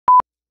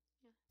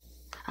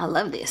I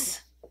love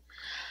this.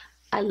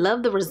 I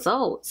love the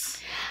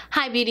results.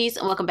 Hi beauties,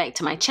 and welcome back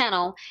to my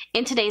channel.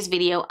 In today's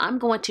video, I'm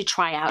going to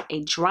try out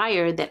a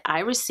dryer that I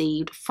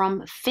received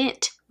from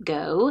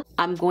Fentgo.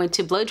 I'm going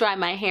to blow dry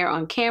my hair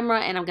on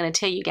camera, and I'm going to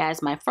tell you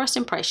guys my first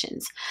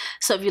impressions.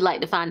 So if you'd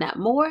like to find out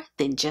more,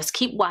 then just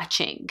keep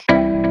watching.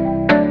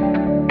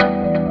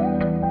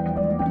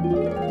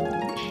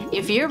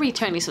 If you're a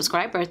returning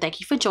subscriber, thank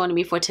you for joining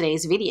me for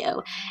today's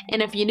video.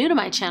 And if you're new to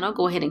my channel,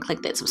 go ahead and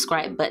click that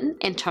subscribe button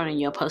and turn on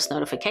your post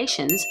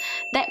notifications.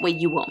 That way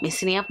you won't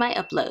miss any of my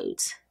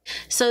uploads.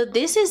 So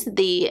this is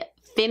the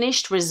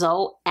finished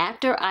result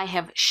after I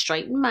have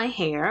straightened my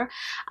hair.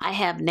 I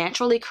have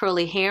naturally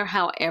curly hair.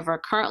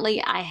 However,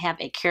 currently I have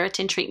a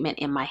keratin treatment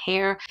in my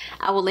hair.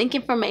 I will link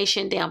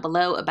information down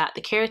below about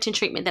the keratin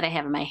treatment that I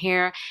have in my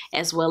hair,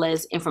 as well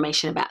as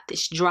information about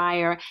this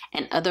dryer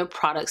and other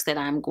products that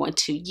I'm going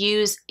to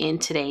use in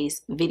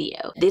today's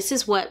video. This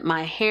is what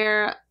my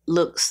hair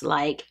looks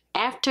like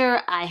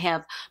after I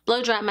have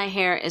blow dried my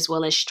hair as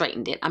well as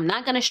straightened it. I'm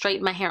not going to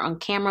straighten my hair on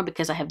camera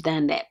because I have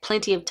done that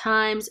plenty of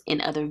times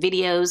in other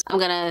videos. I'm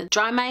going to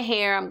dry my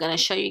hair. I'm going to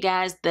show you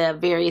guys the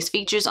various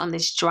features on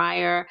this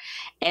dryer,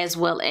 as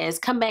well as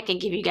come back and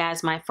give you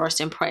guys my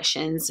first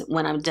impressions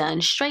when I'm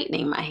done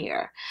straightening my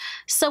hair.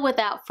 So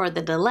without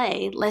further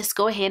delay, let's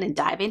go ahead and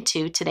dive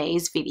into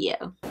today's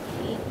video.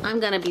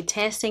 I'm going to be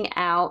testing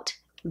out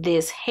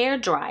this hair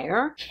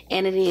dryer,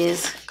 and it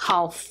is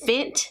called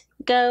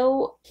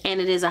Fentgo,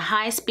 and it is a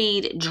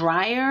high-speed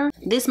dryer.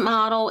 This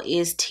model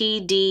is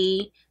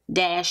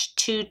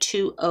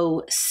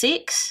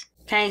TD-2206.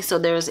 Okay, so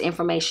there's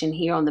information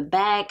here on the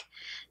back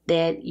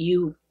that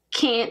you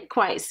can't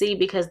quite see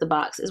because the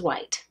box is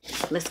white.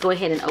 Let's go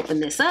ahead and open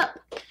this up.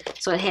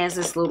 So it has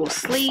this little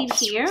sleeve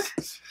here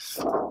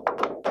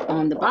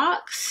on the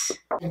box.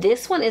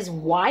 This one is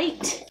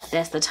white.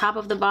 That's the top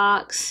of the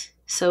box.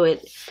 So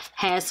it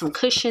has some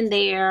cushion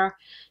there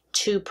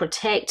to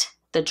protect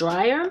the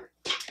dryer.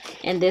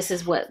 And this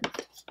is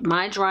what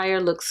my dryer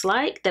looks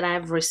like that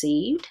I've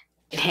received.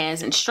 It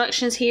has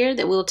instructions here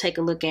that we'll take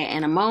a look at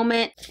in a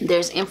moment.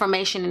 There's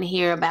information in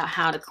here about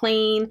how to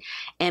clean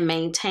and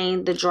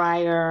maintain the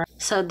dryer.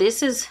 So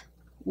this is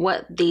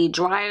what the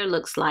dryer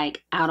looks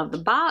like out of the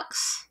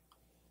box.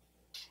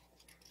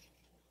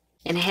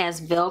 It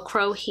has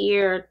Velcro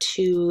here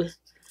to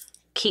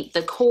keep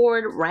the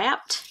cord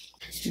wrapped.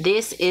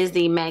 This is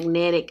the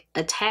magnetic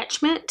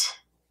attachment.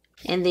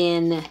 And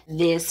then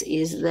this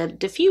is the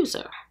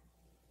diffuser.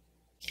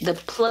 The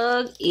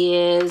plug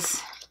is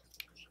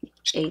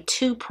a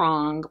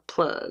 2-prong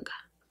plug.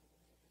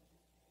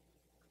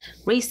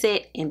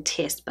 Reset and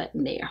test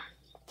button there.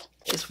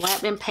 It's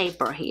wrapped in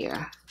paper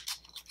here.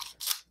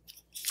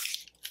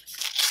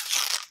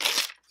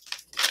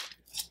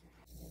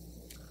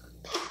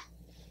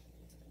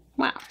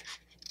 Wow.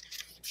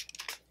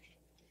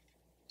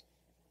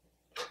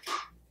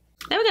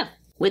 There we go.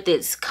 With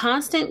its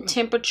constant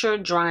temperature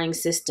drying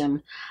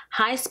system,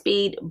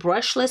 high-speed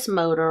brushless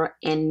motor,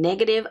 and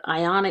negative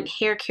ionic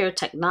hair care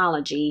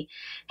technology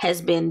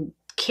has been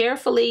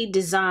carefully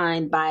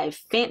designed by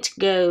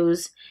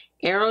Fentgo's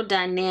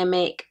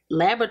aerodynamic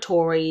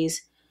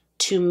laboratories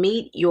to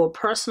meet your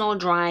personal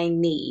drying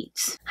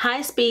needs.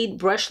 High-speed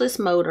brushless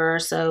motor,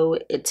 so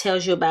it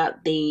tells you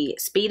about the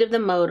speed of the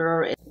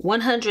motor,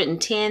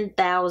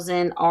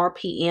 110,000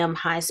 RPM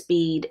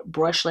high-speed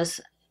brushless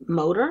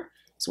motor.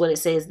 That's what it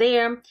says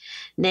there.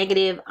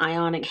 Negative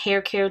ionic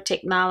hair care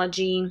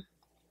technology,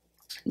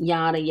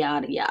 yada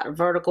yada yada.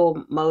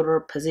 Vertical motor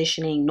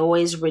positioning,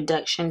 noise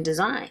reduction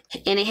design.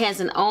 And it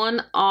has an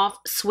on-off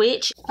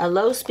switch, a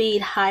low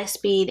speed, high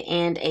speed,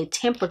 and a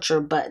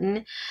temperature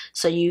button,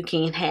 so you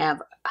can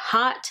have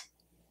hot,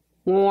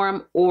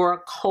 warm,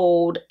 or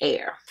cold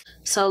air.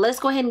 So let's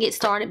go ahead and get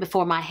started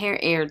before my hair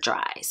air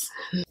dries.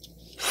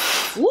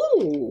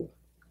 Woo!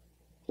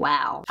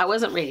 Wow, I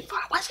wasn't ready.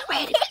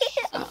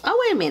 Oh,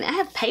 wait a minute. I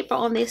have paper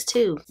on this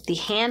too. The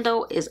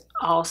handle is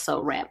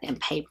also wrapped in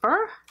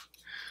paper.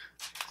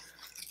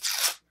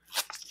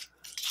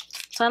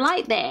 So I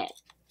like that.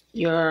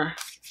 Your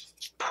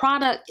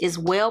product is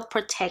well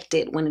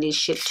protected when it is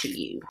shipped to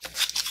you.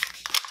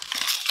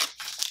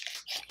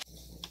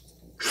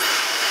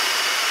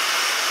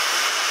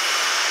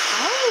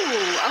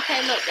 Oh,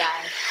 okay, look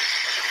guys.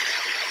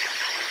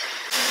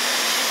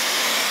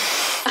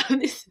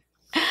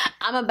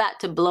 I'm about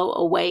to blow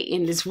away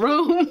in this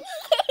room.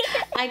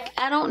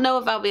 I don't know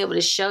if I'll be able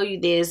to show you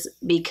this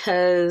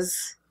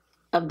because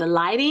of the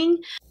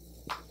lighting.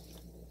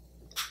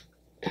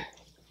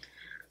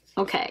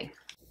 Okay.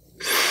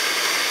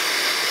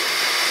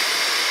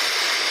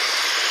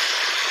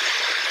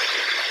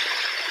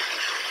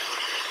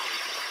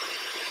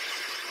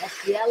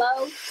 That's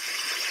yellow.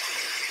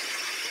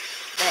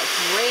 That's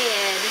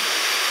red.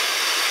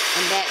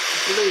 And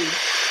that's blue.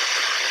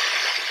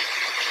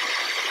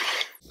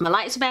 My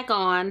lights are back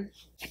on,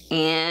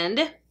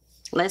 and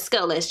let's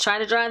go. Let's try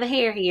to dry the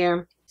hair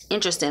here.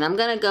 Interesting. I'm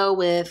gonna go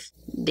with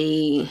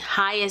the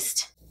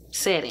highest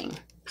setting.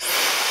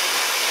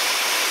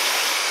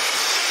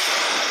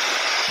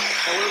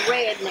 So we're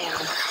red now.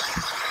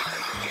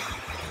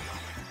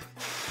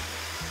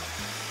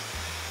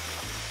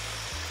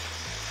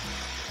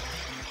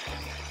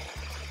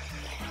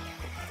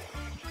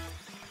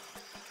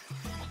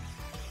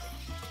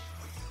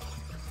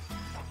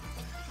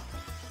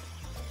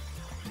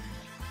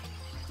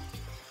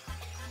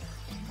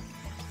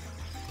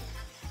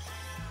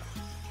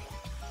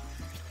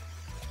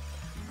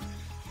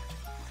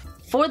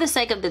 For the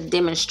sake of the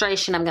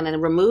demonstration, I'm going to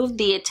remove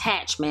the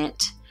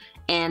attachment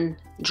and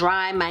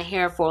dry my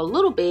hair for a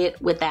little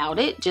bit without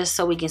it, just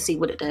so we can see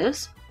what it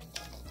does.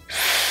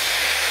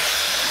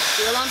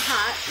 Still on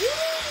hot.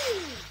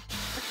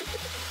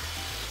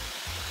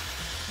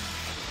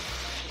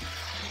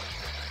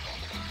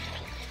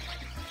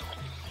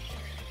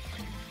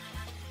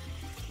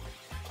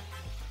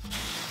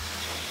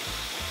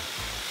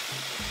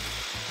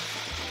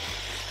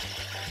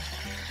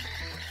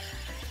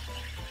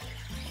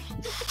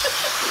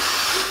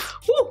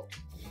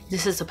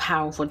 This is a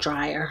powerful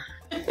dryer.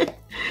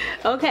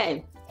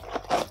 Okay,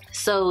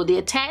 so the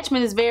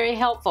attachment is very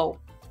helpful.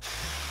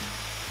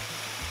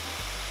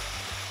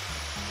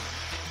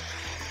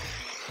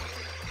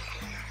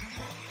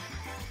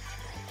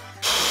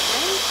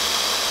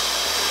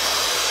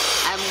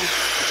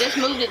 I've just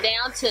moved it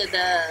down to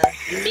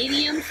the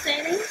medium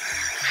setting.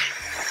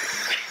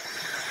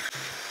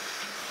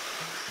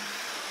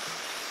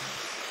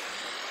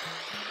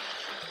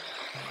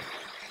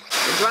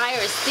 The dryer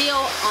is still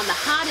on the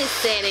hottest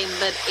setting,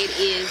 but it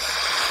is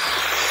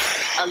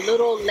a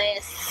little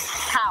less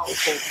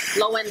powerful,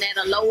 blowing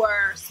at a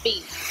lower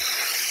speed.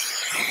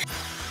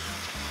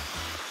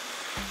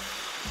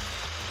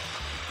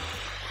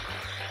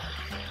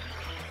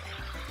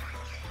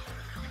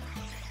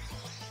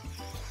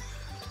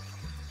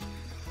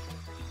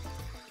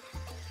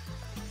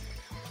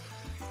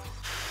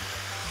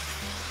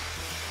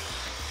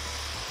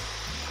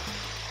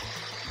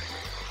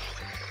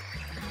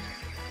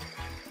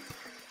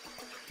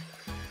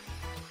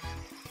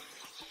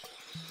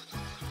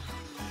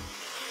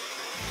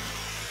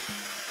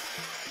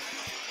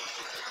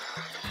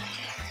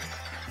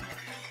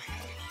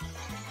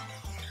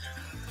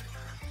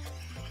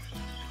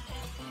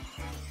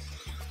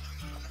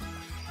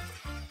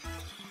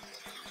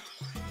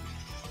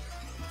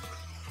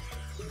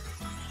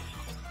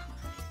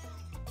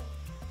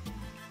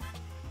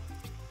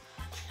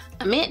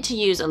 I meant to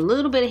use a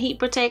little bit of heat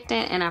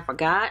protectant and I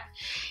forgot.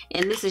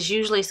 And this is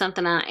usually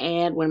something I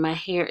add when my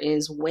hair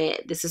is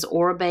wet. This is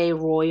Oribe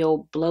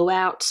Royal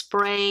Blowout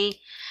Spray.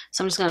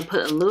 So I'm just going to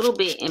put a little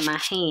bit in my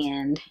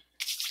hand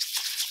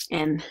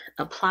and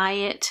apply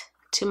it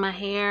to my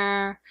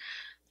hair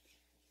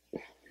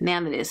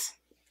now that it's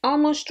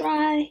almost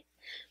dry,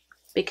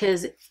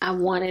 because I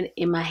want it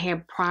in my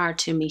hair prior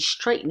to me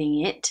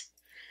straightening it.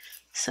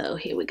 So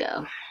here we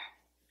go.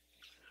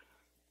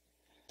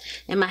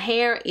 And my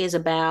hair is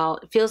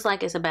about, it feels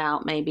like it's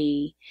about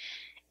maybe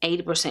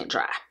 80%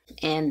 dry.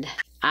 And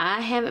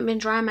I haven't been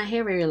drying my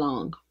hair very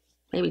long.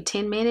 Maybe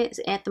 10 minutes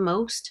at the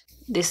most.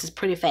 This is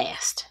pretty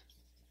fast.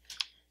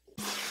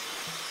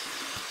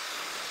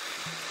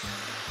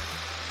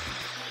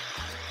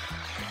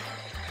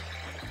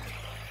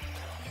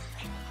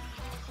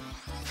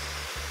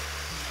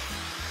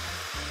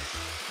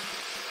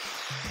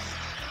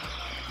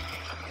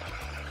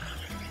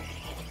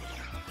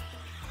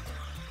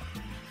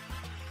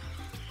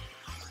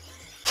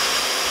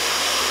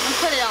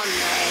 Put it on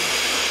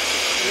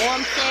the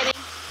warm setting.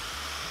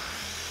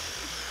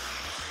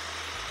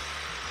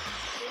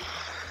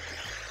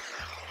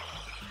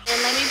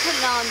 And let me put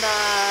it on the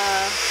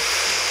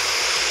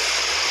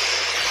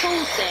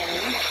cool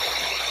setting.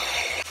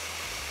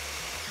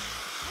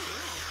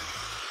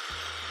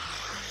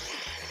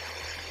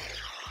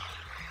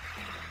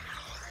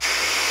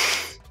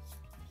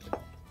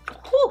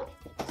 Whew.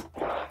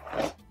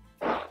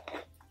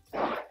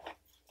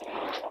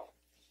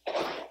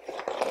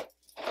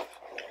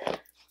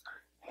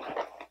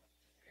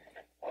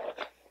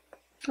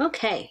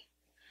 Okay,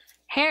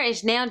 hair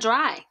is now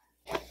dry,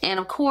 and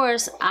of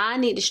course I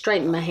need to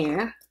straighten my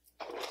hair.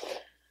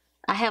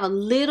 I have a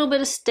little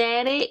bit of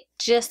static,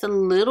 just a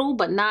little,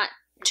 but not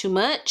too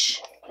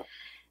much,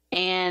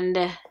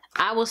 and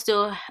I will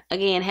still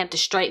again have to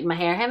straighten my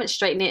hair. I haven't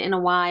straightened it in a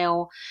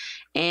while,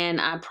 and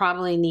I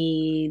probably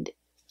need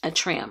a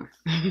trim.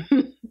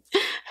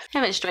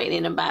 Haven't straightened it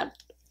in about,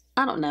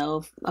 I don't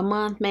know, a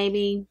month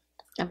maybe.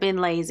 I've been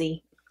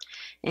lazy,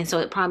 and so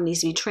it probably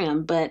needs to be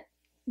trimmed, but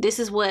this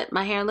is what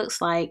my hair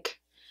looks like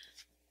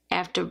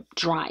after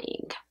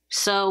drying.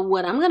 So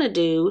what I'm going to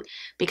do,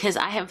 because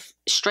I have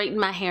straightened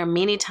my hair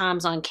many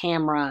times on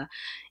camera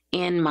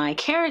in my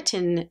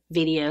keratin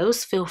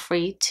videos, feel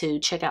free to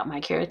check out my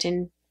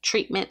keratin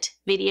treatment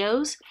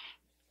videos.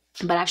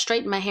 But I've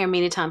straightened my hair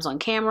many times on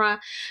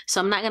camera,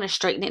 so I'm not going to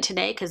straighten it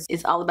today because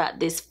it's all about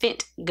this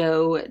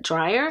Fentgo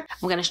dryer.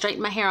 I'm going to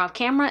straighten my hair off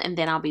camera, and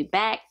then I'll be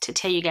back to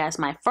tell you guys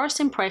my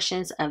first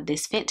impressions of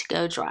this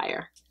Fentgo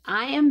dryer.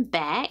 I am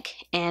back,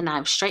 and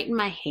I've straightened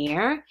my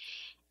hair,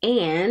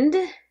 and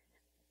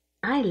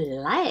I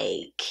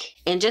like.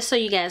 And just so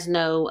you guys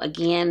know,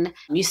 again,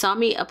 you saw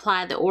me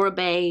apply the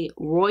Oribe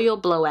Royal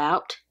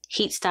Blowout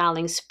Heat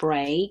Styling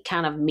Spray,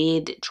 kind of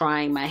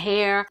mid-drying my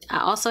hair. I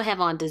also have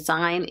on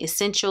Design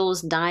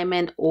Essentials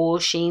Diamond Oil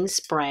Sheen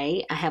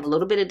Spray. I have a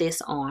little bit of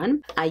this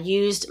on. I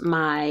used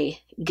my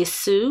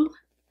Gisou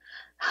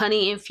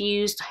honey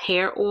infused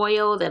hair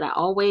oil that I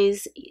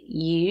always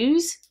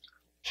use.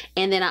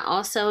 And then I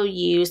also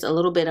used a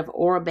little bit of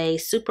Oral-B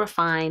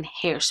Superfine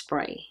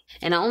Hairspray.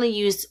 And I only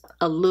used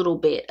a little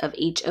bit of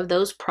each of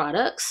those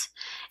products.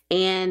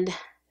 And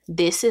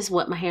this is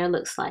what my hair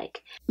looks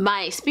like.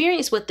 My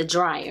experience with the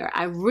dryer,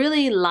 I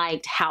really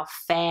liked how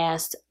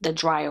fast the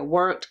dryer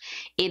worked.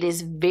 It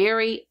is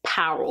very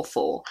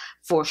powerful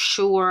for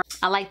sure.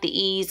 I like the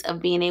ease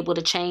of being able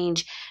to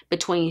change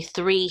between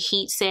 3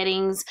 heat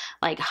settings,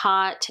 like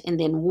hot and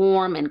then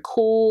warm and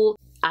cool.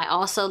 I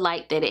also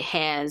like that it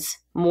has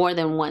more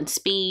than one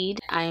speed.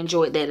 I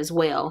enjoyed that as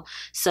well.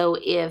 So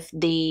if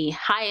the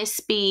highest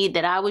speed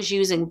that I was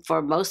using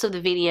for most of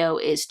the video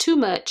is too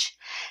much,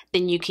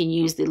 then you can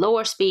use the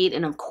lower speed.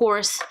 And of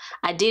course,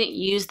 I didn't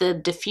use the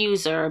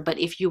diffuser, but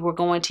if you were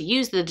going to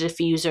use the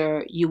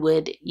diffuser, you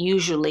would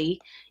usually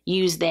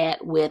use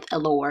that with a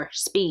lower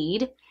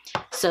speed.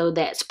 So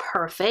that's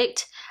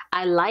perfect.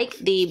 I like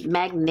the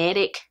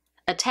magnetic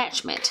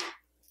attachment.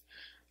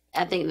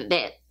 I think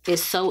that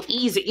is so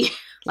easy.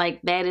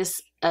 Like, that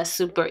is a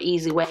super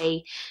easy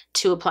way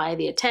to apply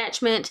the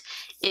attachment.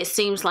 It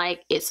seems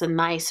like it's a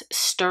nice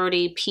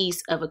sturdy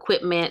piece of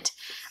equipment.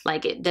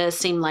 Like, it does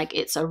seem like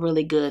it's a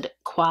really good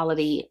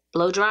quality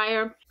blow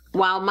dryer.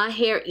 While my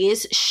hair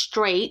is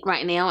straight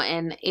right now,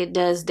 and it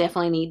does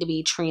definitely need to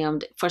be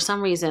trimmed, for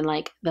some reason,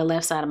 like, the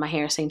left side of my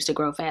hair seems to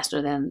grow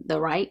faster than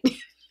the right.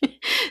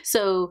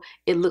 So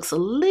it looks a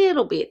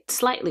little bit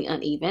slightly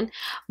uneven,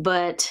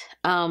 but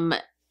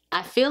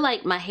I feel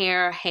like my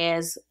hair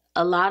has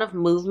a lot of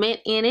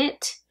movement in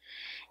it,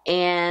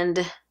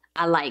 and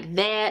I like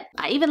that.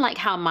 I even like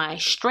how my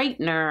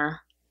straightener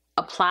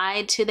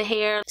applied to the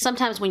hair.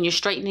 Sometimes when you're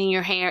straightening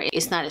your hair,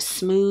 it's not as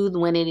smooth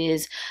when it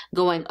is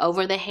going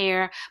over the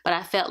hair, but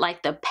I felt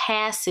like the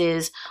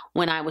passes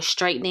when I was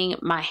straightening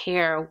my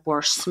hair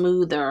were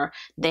smoother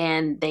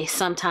than they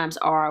sometimes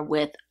are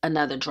with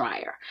another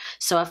dryer.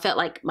 So I felt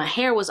like my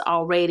hair was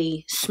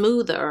already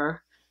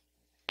smoother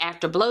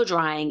after blow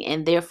drying,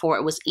 and therefore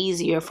it was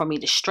easier for me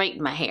to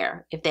straighten my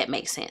hair, if that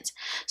makes sense.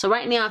 So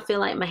right now I feel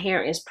like my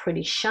hair is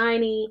pretty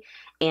shiny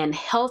and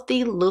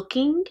healthy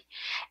looking,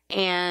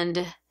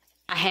 and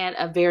I had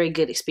a very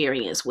good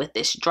experience with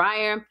this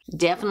dryer.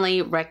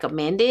 Definitely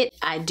recommend it.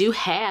 I do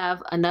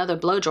have another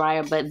blow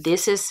dryer, but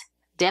this is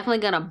definitely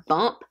gonna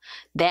bump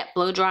that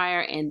blow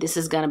dryer, and this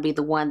is gonna be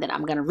the one that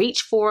I'm gonna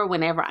reach for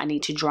whenever I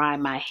need to dry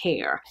my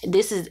hair.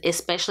 This is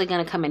especially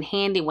gonna come in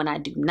handy when I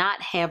do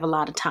not have a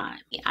lot of time.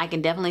 I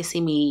can definitely see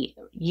me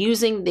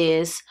using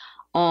this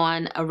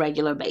on a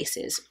regular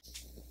basis.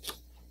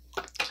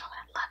 Oh,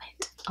 I love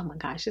it. Oh my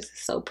gosh, this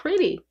is so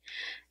pretty.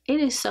 It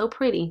is so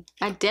pretty.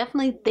 I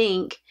definitely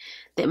think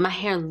that my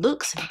hair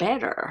looks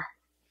better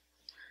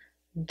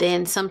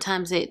than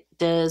sometimes it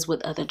does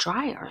with other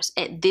dryers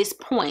at this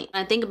point.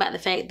 I think about the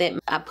fact that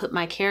I put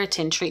my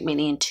keratin treatment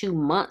in 2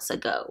 months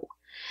ago,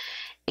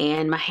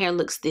 and my hair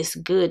looks this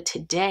good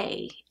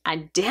today.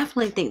 I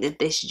definitely think that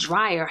this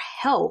dryer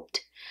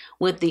helped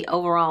with the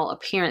overall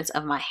appearance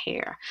of my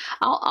hair.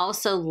 I'll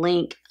also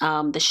link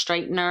the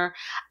straightener.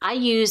 I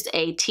used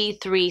a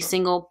T3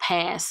 single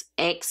pass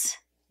X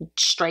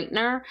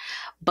straightener,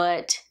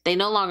 but they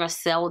no longer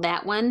sell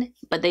that one,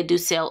 but they do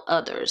sell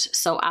others.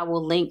 So I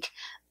will link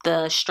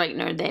the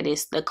straightener that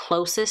is the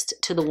closest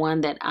to the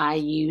one that I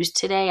used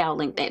today. I'll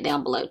link that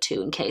down below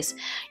too in case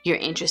you're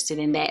interested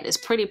in that. It's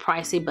pretty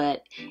pricey,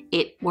 but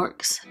it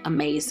works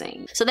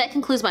amazing. So that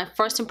concludes my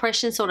first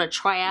impression sort of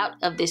try out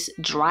of this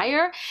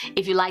dryer.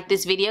 If you like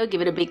this video,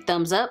 give it a big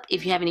thumbs up.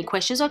 If you have any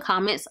questions or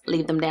comments,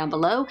 leave them down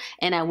below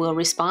and I will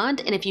respond.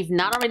 And if you've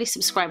not already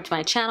subscribed to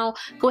my channel,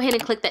 go ahead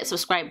and click that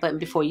subscribe button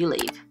before you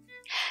leave.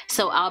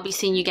 So I'll be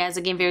seeing you guys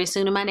again very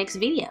soon in my next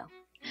video.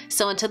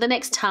 So until the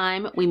next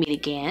time we meet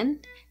again,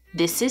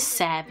 this is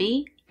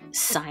Savvy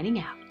signing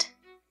out.